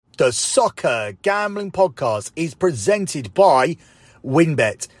The Soccer Gambling Podcast is presented by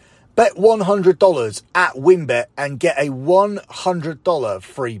WynnBET. Bet $100 at WynnBET and get a $100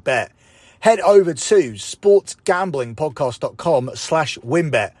 free bet. Head over to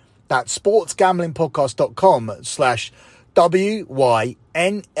sportsgamblingpodcast.com/WynnBET. That's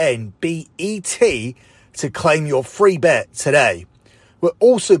sportsgamblingpodcast.com/WYNNBET to claim your free bet today. We're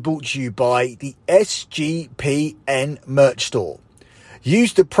also brought to you by the SGPN merch store.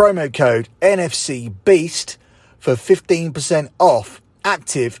 Use the promo code NFCBEAST for 15% off,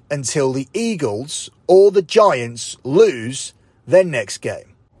 active until the Eagles or the Giants lose their next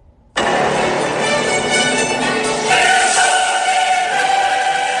game.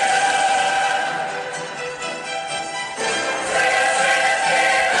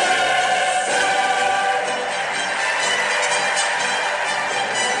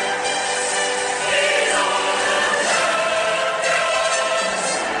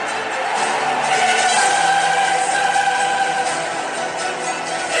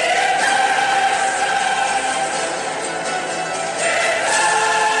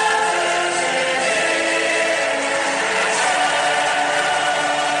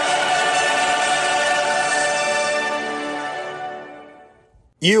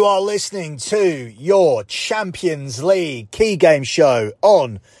 You are listening to your Champions League key game show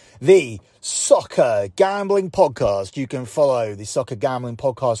on the Soccer Gambling Podcast. You can follow the Soccer Gambling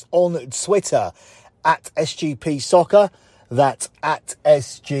Podcast on Twitter at SGP Soccer. That's at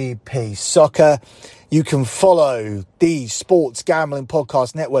SGP Soccer. You can follow the Sports Gambling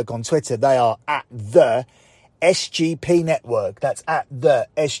Podcast Network on Twitter. They are at the SGP Network. That's at the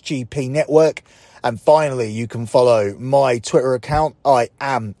SGP Network. And finally, you can follow my Twitter account. I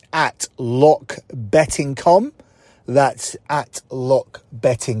am at LockBettingCom. That's at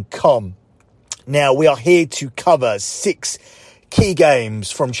LockBettingCom. Now, we are here to cover 6 key games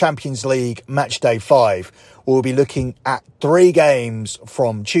from Champions League Matchday 5. We'll be looking at 3 games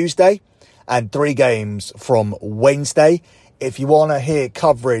from Tuesday and 3 games from Wednesday. If you want to hear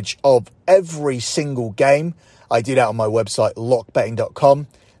coverage of every single game, I do that on my website, lockbetting.com.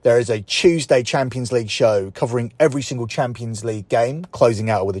 There is a Tuesday Champions League show covering every single Champions League game, closing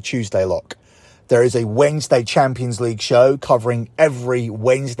out with a Tuesday lock. There is a Wednesday Champions League show covering every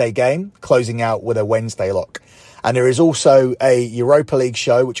Wednesday game, closing out with a Wednesday lock. And there is also a Europa League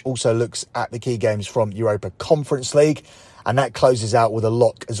show, which also looks at the key games from Europa Conference League. And that closes out with a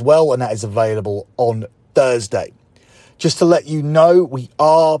lock as well. And that is available on Thursday. Just to let you know, we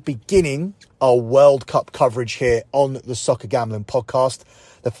are beginning our World Cup coverage here on the Soccer Gambling Podcast.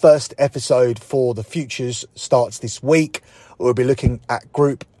 The first episode for the Futures starts this week. We'll be looking at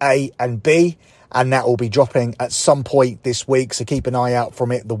Group A and B, and that will be dropping at some point this week, so keep an eye out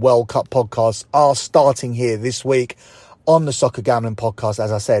from it. The World Cup podcasts are starting here this week on the Soccer Gambling Podcast,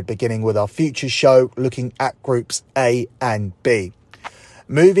 as I said, beginning with our Futures show, looking at Groups A and B.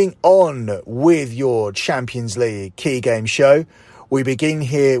 Moving on with your Champions League key game show, we begin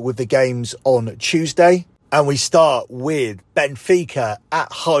here with the games on Tuesday. And we start with Benfica at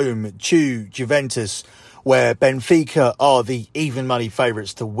home to Juventus, where Benfica are the even money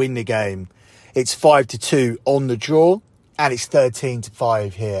favourites to win the game. It's 5-2 on the draw, and it's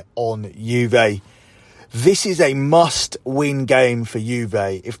 13-5 here on Juve. This is a must-win game for Juve.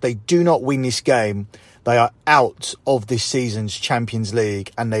 If they do not win this game, they are out of this season's Champions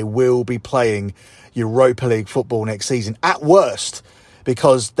League, and they will be playing Europa League football next season at worst,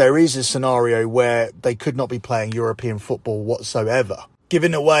 because there is a scenario where they could not be playing European football whatsoever.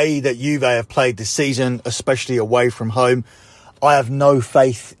 Given the way that Juve have played this season, especially away from home, I have no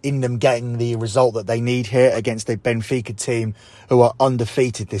faith in them getting the result that they need here against a Benfica team who are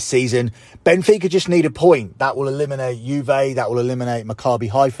undefeated this season. Benfica just need a point. That will eliminate Juve, that will eliminate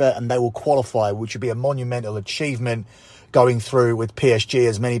Maccabi Haifa, and they will qualify, which would be a monumental achievement going through with PSG,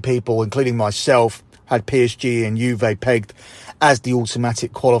 as many people, including myself, had PSG and Juve pegged as the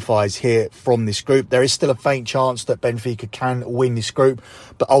automatic qualifiers here from this group. There is still a faint chance that Benfica can win this group,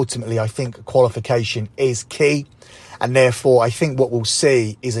 but ultimately I think qualification is key. And therefore, I think what we'll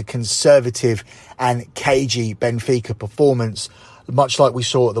see is a conservative and cagey Benfica performance, much like we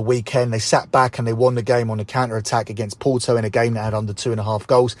saw at the weekend. They sat back and they won the game on the counter-attack against Porto in a game that had under 2.5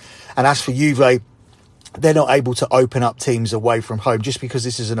 goals. And as for Juve, they're not able to open up teams away from home. Just because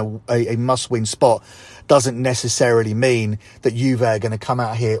this is a must-win spot doesn't necessarily mean that Juve are going to come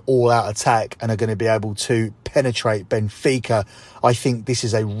out here all-out attack and are going to be able to penetrate Benfica. I think this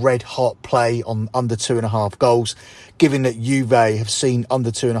is a red-hot play on under 2.5 goals, given that Juve have seen under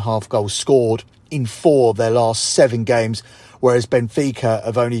 2.5 goals scored in 4 of their last 7 games, whereas Benfica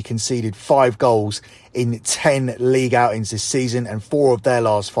have only conceded 5 goals in 10 league outings this season, and 4 of their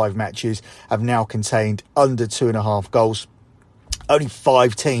last 5 matches have now contained under 2.5 goals. Only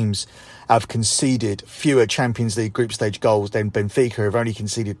 5 teams have conceded fewer Champions League group stage goals than Benfica, have only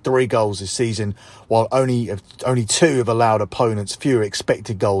conceded 3 goals this season, while only 2 have allowed opponents fewer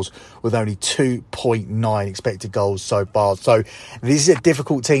expected goals, with only 2.9 expected goals so far. So this is a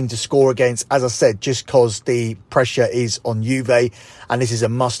difficult team to score against, as I said, just because the pressure is on Juve, and this is a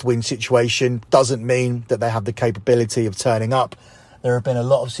must-win situation. Doesn't mean that they have the capability of turning up. There have been a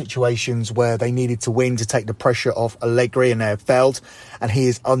lot of situations where they needed to win to take the pressure off Allegri, and they have failed, and he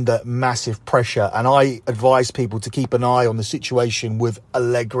is under massive pressure. And I advise people to keep an eye on the situation with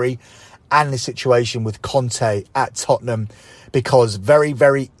Allegri and the situation with Conte at Tottenham, because very,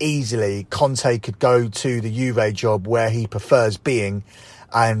 very easily Conte could go to the Juve job where he prefers being,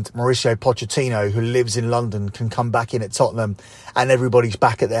 and Mauricio Pochettino, who lives in London, can come back in at Tottenham and everybody's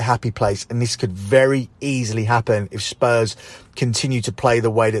back at their happy place. And this could very easily happen if Spurs continue to play the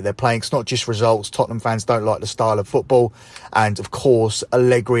way that they're playing. It's not just results. Tottenham fans don't like the style of football. And of course,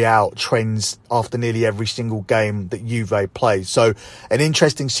 Allegri out trends after nearly every single game that Juve plays. So an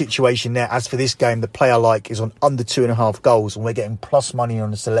interesting situation there. As for this game, the play I like is on under 2.5 goals. And we're getting plus money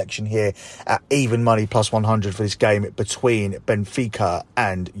on the selection here at even money, plus 100 for this game between Benfica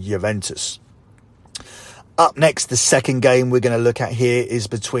and Juventus. Up next, the second game we're going to look at here is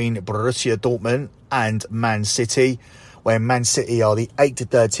between Borussia Dortmund and Man City, where Man City are the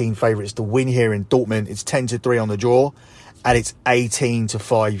 8-13 favourites to win here in Dortmund. It's 10-3 on the draw, and it's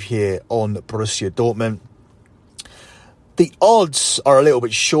 18-5 here on Borussia Dortmund. The odds are a little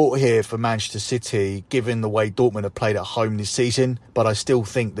bit short here for Manchester City, given the way Dortmund have played at home this season, but I still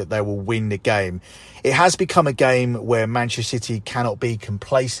think that they will win the game. It has become a game where Manchester City cannot be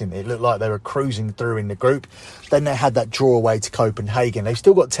complacent. It looked like they were cruising through in the group. Then they had that draw away to Copenhagen. They've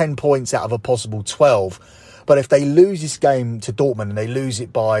still got 10 points out of a possible 12. But if they lose this game to Dortmund and they lose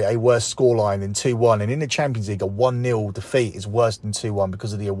it by a worse scoreline than 2-1, and in the Champions League a 1-0 defeat is worse than 2-1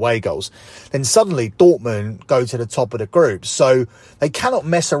 because of the away goals, then suddenly Dortmund go to the top of the group. So they cannot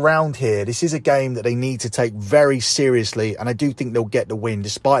mess around here. This is a game that they need to take very seriously, and I do think they'll get the win,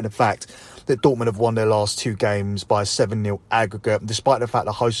 despite the fact that Dortmund have won their last 2 games by a 7-0 aggregate, despite the fact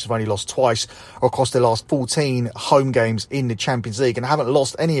the hosts have only lost twice across their last 14 home games in the Champions League, and haven't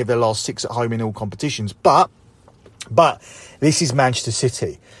lost any of their last 6 at home in all competitions. But this is Manchester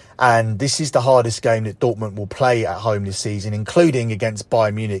City, and this is the hardest game that Dortmund will play at home this season, including against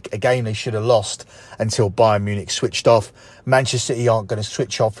Bayern Munich, a game they should have lost until Bayern Munich switched off. Manchester City aren't going to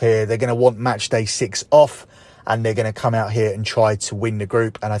switch off here. They're going to want match day 6 off, and they're going to come out here and try to win the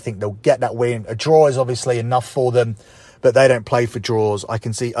group, and I think they'll get that win. A draw is obviously enough for them, but they don't play for draws. I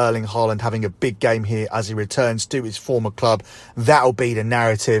can see Erling Haaland having a big game here as he returns to his former club. That'll be the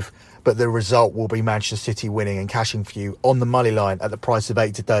narrative, but the result will be Manchester City winning and cashing for you on the money line at the price of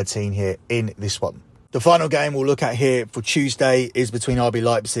 8-13 here in this one. The final game we'll look at here for Tuesday is between RB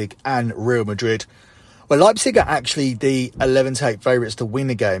Leipzig and Real Madrid. Well, Leipzig are actually the 11-8 favourites to win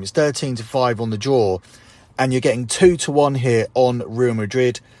the game. It's 13-5 on the draw, and you're getting 2-1 here on Real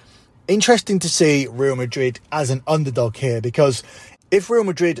Madrid. Interesting to see Real Madrid as an underdog here, because if Real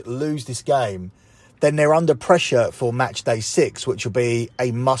Madrid lose this game, then they're under pressure for match day 6, which will be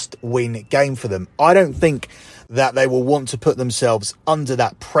a must-win game for them. I don't think that they will want to put themselves under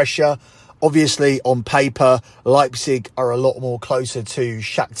that pressure. Obviously, on paper, Leipzig are a lot more closer to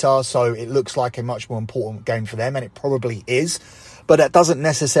Shakhtar, so it looks like a much more important game for them, and it probably is. But that doesn't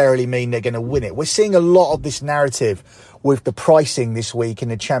necessarily mean they're going to win it. We're seeing a lot of this narrative with the pricing this week in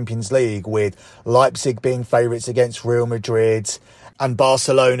the Champions League, with Leipzig being favourites against Real Madrid and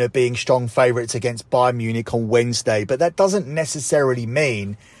Barcelona being strong favourites against Bayern Munich on Wednesday. But that doesn't necessarily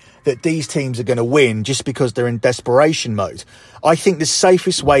mean that these teams are going to win just because they're in desperation mode. I think the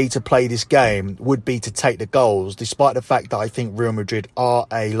safest way to play this game would be to take the goals, despite the fact that I think Real Madrid are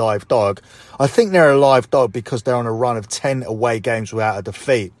a live dog. I think they're a live dog because they're on a run of 10 away games without a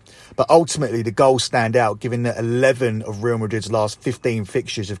defeat. But ultimately, the goals stand out, given that 11 of Real Madrid's last 15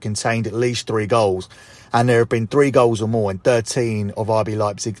 fixtures have contained at least 3 goals. And there have been 3 goals or more in 13 of RB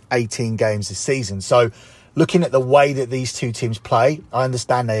Leipzig's 18 games this season. So looking at the way that these two teams play, I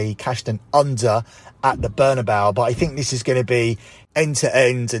understand they cashed an under at the Bernabeu, but I think this is going to be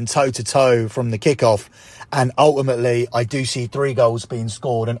end-to-end and toe-to-toe from the kickoff. And ultimately, I do see 3 goals being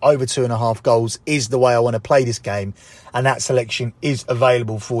scored, and over 2.5 goals is the way I want to play this game. And that selection is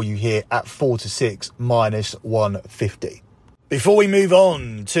available for you here at 4-6 minus 150. Before we move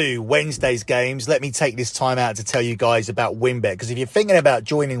on to Wednesday's games, let me take this time out to tell you guys about WynnBET. Because if you're thinking about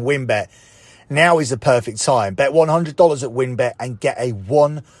joining WynnBET, Now is the perfect time. Bet $100 at WynnBET and get a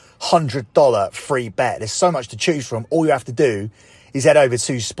 $100 free bet. There's so much to choose from. All you have to do is head over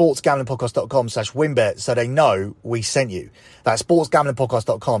to sportsgamblingpodcast.com/WynnBET so they know we sent you. That's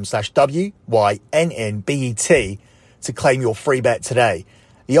sportsgamblingpodcast.com/WYNNBET to claim your free bet today.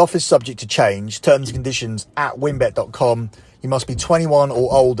 The offer is subject to change. Terms and conditions at wynnbet.com. You must be 21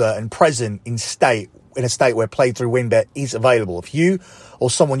 or older and present in a state where play through WynnBET is available. If you or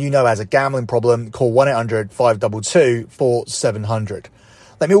someone you know has a gambling problem, call 1-800-522-4700.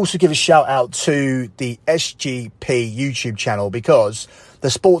 Let me also give a shout out to the SGP YouTube channel, because the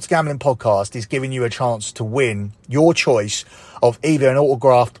Sports Gambling Podcast is giving you a chance to win your choice of either an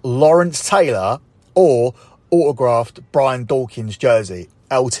autographed Lawrence Taylor or autographed Brian Dawkins jersey.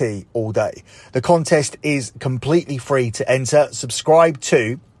 LT all day. The contest is completely free to enter. Subscribe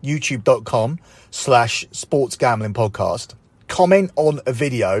to youtube.com/sportsgamblingpodcast. Comment on a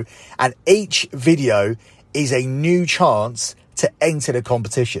video, and each video is a new chance to enter the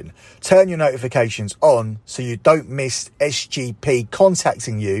competition. Turn your notifications on so you don't miss SGP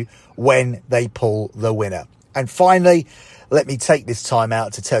contacting you when they pull the winner. And finally, let me take this time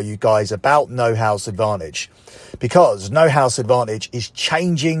out to tell you guys about No House Advantage, because No House Advantage is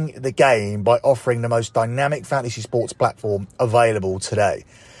changing the game by offering the most dynamic fantasy sports platform available today.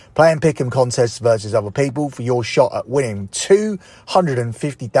 Play and pick'em contests versus other people for your shot at winning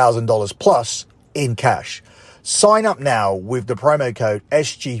 $250,000 plus in cash. Sign up now with the promo code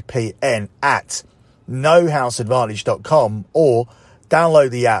SGPN at nohouseadvantage.com or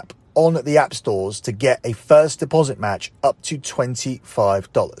download the app on the app stores to get a first deposit match up to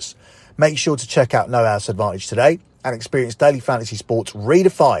 $25. Make sure to check out No House Advantage today and experience daily fantasy sports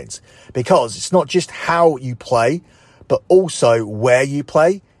redefined, because it's not just how you play, but also where you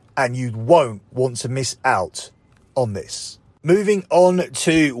play, and you won't want to miss out on this. Moving on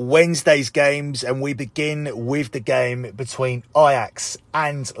to Wednesday's games, and we begin with the game between Ajax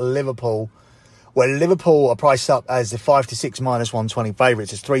and Liverpool, where Liverpool are priced up as the 5-6 minus 120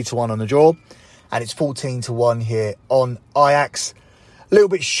 favourites. It's 3-1 on the draw, and it's 14-1 here on Ajax. A little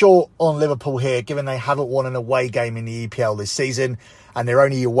bit short on Liverpool here, given they haven't won an away game in the EPL this season, and their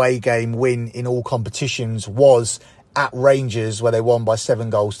only away game win in all competitions was at Rangers, where they won by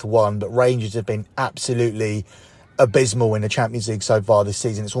 7-1. But Rangers have been absolutely abysmal in the Champions League so far this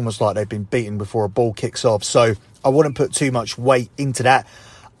season. It's almost like they've been beaten before a ball kicks off. So I wouldn't put too much weight into that.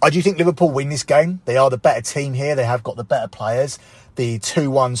 I do think Liverpool win this game. They are the better team here. They have got the better players. The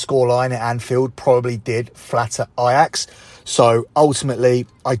 2-1 scoreline at Anfield probably did flatter Ajax. So ultimately,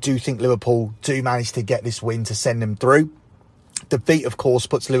 I do think Liverpool do manage to get this win to send them through. Defeat, of course,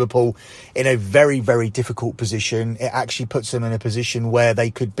 puts Liverpool in a very, very difficult position. It actually puts them in a position where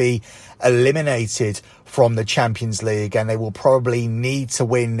they could be eliminated from the Champions League, and they will probably need to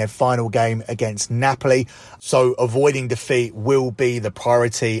win their final game against Napoli. So avoiding defeat will be the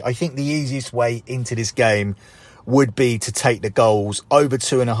priority. I think the easiest way into this game would be to take the goals. Over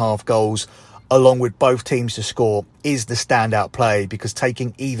 2.5 goals, along with both teams to score, is the standout play, because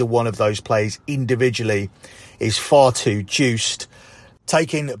taking either one of those plays individually is far too juiced.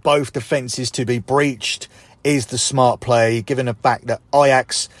 Taking both defences to be breached is the smart play, given the fact that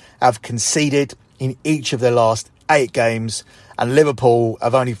Ajax have conceded in each of their last 8 games, and Liverpool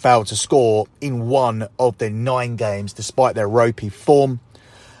have only failed to score in 1 of their 9 games, despite their ropey form.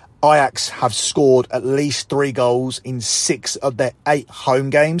 Ajax have scored at least 3 goals in 6 of their 8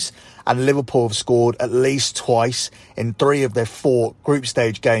 home games, and Liverpool have scored at least twice in 3 of their 4 group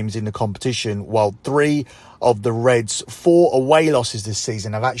stage games in the competition, while 3 of the Reds' 4 away losses this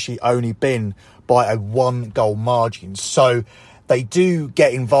season have actually only been by a 1-goal margin. So they do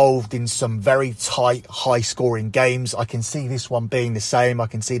get involved in some very tight, high-scoring games. I can see this one being the same. I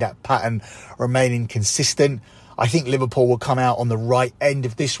can see that pattern remaining consistent. I think Liverpool will come out on the right end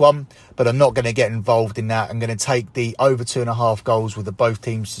of this one, but I'm not going to get involved in that. I'm going to take the over 2.5 goals with the both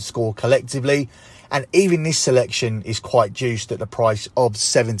teams to score collectively. And even this selection is quite juiced at the price of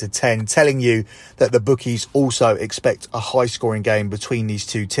 7-10, telling you that the bookies also expect a high-scoring game between these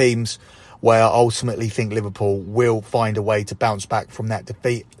two teams, where I ultimately think Liverpool will find a way to bounce back from that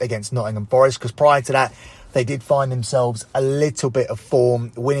defeat against Nottingham Forest, because prior to that, they did find themselves a little bit of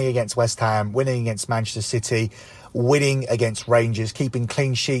form, winning against West Ham, winning against Manchester City, winning against Rangers, keeping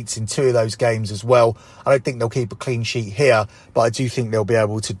clean sheets in 2 of those games as well. I don't think they'll keep a clean sheet here, but I do think they'll be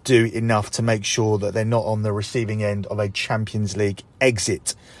able to do enough to make sure that they're not on the receiving end of a Champions League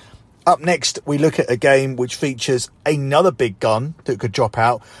exit. Up next, we look at a game which features another big gun that could drop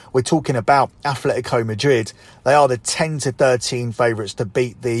out. We're talking about Atletico Madrid. They are the 10-13 favourites to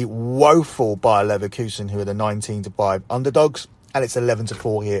beat the woeful Bayer Leverkusen, who are the 19-5 underdogs. And it's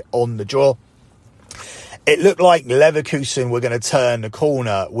 11-4 here on the draw. It looked like Leverkusen were going to turn the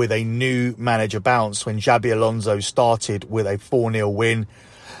corner with a new manager bounce when Xabi Alonso started with a 4-0 win.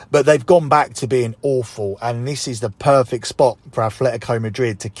 But they've gone back to being awful, and this is the perfect spot for Atletico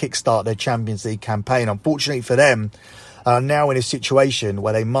Madrid to kickstart their Champions League campaign. Unfortunately for them, now in a situation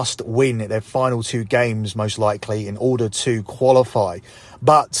where they must win their final 2 games, most likely, in order to qualify.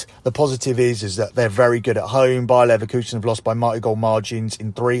 But the positive is that they're very good at home. Bayer Leverkusen have lost by multi-goal margins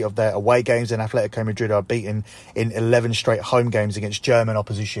in 3 of their away games, and Atletico Madrid are beaten in 11 straight home games against German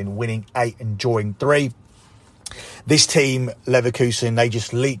opposition, winning 8 and drawing 3. This team, Leverkusen, they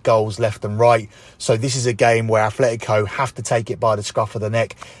just leak goals left and right. So this is a game where Atletico have to take it by the scruff of the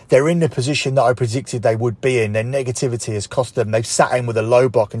neck. They're in the position that I predicted they would be in. Their negativity has cost them. They've sat in with a low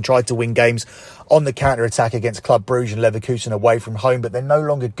block and tried to win games on the counter-attack against Club Brugge and Leverkusen away from home, but they're no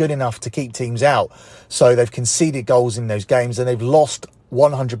longer good enough to keep teams out. So they've conceded goals in those games, and they've lost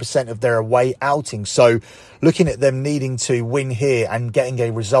 100% of their away outing. So looking at them needing to win here and getting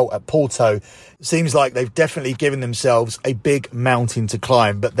a result at Porto, seems like they've definitely given themselves a big mountain to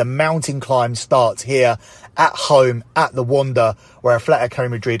climb. But the mountain climb starts here at home at the Wanda, where Atletico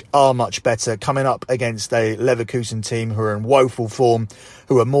Madrid are much better, coming up against a Leverkusen team who are in woeful form,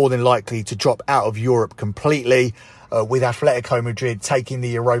 who are more than likely to drop out of Europe completely. With Atletico Madrid taking the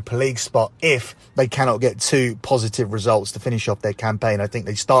Europa League spot if they cannot get 2 positive results to finish off their campaign. I think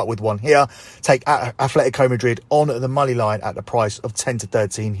they start with one here. Take Atletico Madrid on the money line at the price of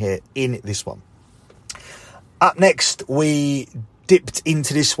 10-13 here in this one. Up next, we dipped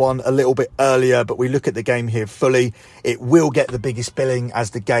into this one a little bit earlier, but we look at the game here fully. It will get the biggest billing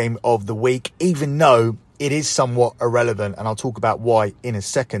as the game of the week, even though it is somewhat irrelevant, and I'll talk about why in a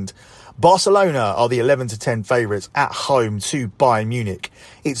second. Barcelona are the 11-10 favourites at home to Bayern Munich.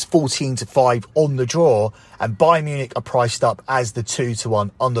 It's 14-5 on the draw, and Bayern Munich are priced up as the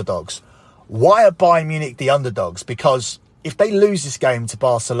 2-1 underdogs. Why are Bayern Munich the underdogs? Because if they lose this game to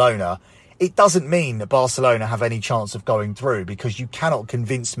Barcelona, it doesn't mean that Barcelona have any chance of going through, because you cannot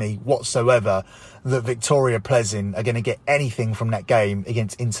convince me whatsoever that Victoria Plzeň are going to get anything from that game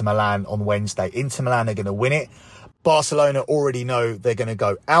against Inter Milan on Wednesday. Inter Milan are going to win it. Barcelona already know they're going to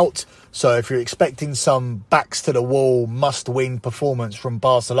go out. So if you're expecting some backs to the wall, must-win performance from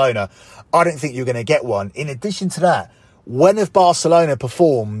Barcelona, I don't think you're going to get one. In addition to that, when have Barcelona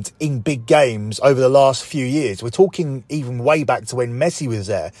performed in big games over the last few years? We're talking even way back to when Messi was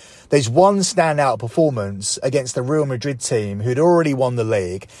there. There's one standout performance against the Real Madrid team who'd already won the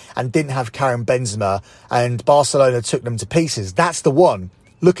league and didn't have Karim Benzema, and Barcelona took them to pieces. That's the one.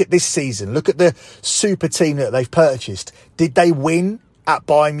 Look at this season. Look at the super team that they've purchased. Did they win at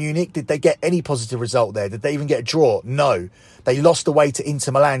Bayern Munich? Did they get any positive result there? Did they even get a draw? No. They lost away to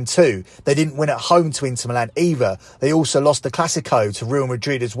Inter Milan too. They didn't win at home to Inter Milan either. They also lost the Clasico to Real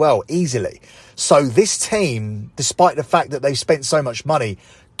Madrid as well, easily. So this team, despite the fact that they've spent so much money,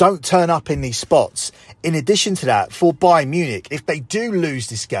 don't turn up in these spots. In addition to that, for Bayern Munich, if they do lose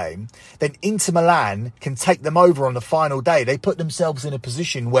this game, then Inter Milan can take them over on the final day. They put themselves in a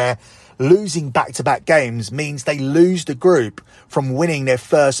position where losing back-to-back games means they lose the group from winning their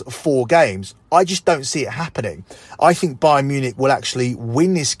first 4 games. I just don't see it happening. I think Bayern Munich will actually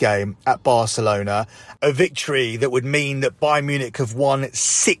win this game at Barcelona, a victory that would mean that Bayern Munich have won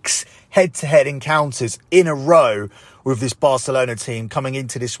 6 head-to-head encounters in a row, with this Barcelona team coming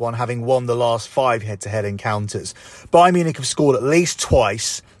into this one having won the last 5 head-to-head encounters. Bayern Munich have scored at least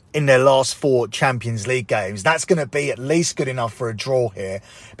twice in their last 4 Champions League games. That's going to be at least good enough for a draw here,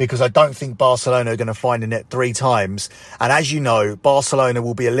 because I don't think Barcelona are going to find a net 3 times. And as you know, Barcelona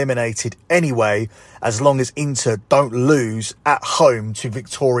will be eliminated anyway, as long as Inter don't lose at home to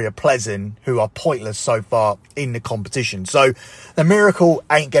Victoria Plzeň, who are pointless so far in the competition. So the miracle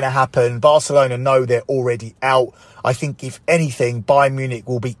ain't going to happen. Barcelona know they're already out. I think, if anything, Bayern Munich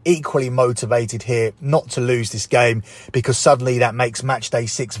will be equally motivated here not to lose this game, because suddenly that makes match day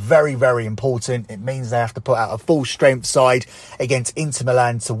 6 very, very important. It means they have to put out a full strength side against Inter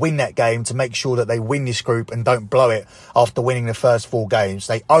Milan to win that game, to make sure that they win this group and don't blow it after winning the first 4 games.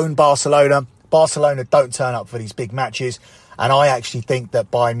 They own Barcelona. Barcelona don't turn up for these big matches. And I actually think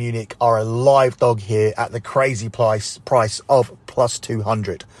that Bayern Munich are a live dog here at the crazy price of plus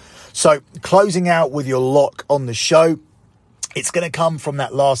 200. So closing out with your lock on the show, it's going to come from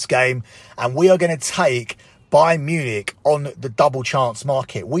that last game, and we are going to take Bayern Munich on the double chance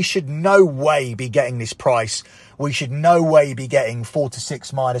market. We should no way be getting this price. We should no way be getting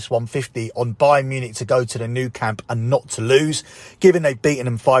 4-6 minus 150 on Bayern Munich to go to the Nou Camp and not to lose, given they've beaten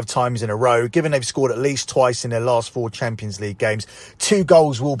them 5 times in a row, given they've scored at least twice in their last 4 Champions League games. 2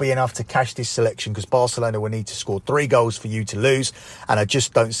 goals will be enough to cash this selection because Barcelona will need to score 3 goals for you to lose, and I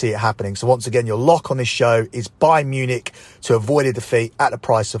just don't see it happening. So once again, your lock on this show is Bayern Munich to avoid a defeat at the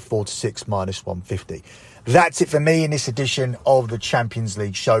price of 4-6 minus 150. That's it for me in this edition of the Champions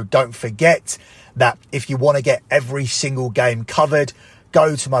League show. Don't forget that if you want to get every single game covered,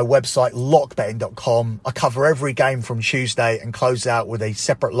 go to my website, lockbetting.com. I cover every game from Tuesday and close out with a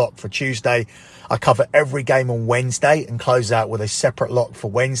separate lock for Tuesday. I cover every game on Wednesday and close out with a separate lock for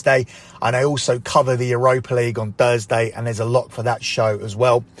Wednesday. And I also cover the Europa League on Thursday, and there's a lock for that show as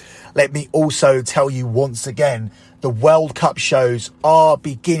well. Let me also tell you once again, the World Cup shows are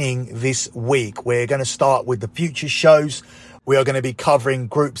beginning this week. We're going to start with the future shows. We are going to be covering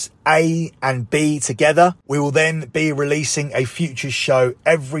groups A and B together. We will then be releasing a future show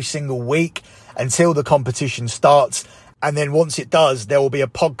every single week until the competition starts. And then once it does, there will be a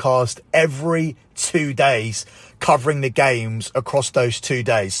podcast every 2 days covering the games across those 2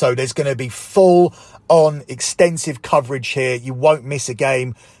 days. So there's going to be full on extensive coverage here. You won't miss a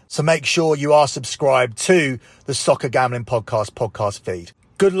game. So make sure you are subscribed to the Soccer Gambling podcast feed.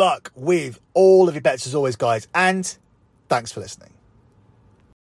 Good luck with all of your bets as always, guys. And thanks for listening.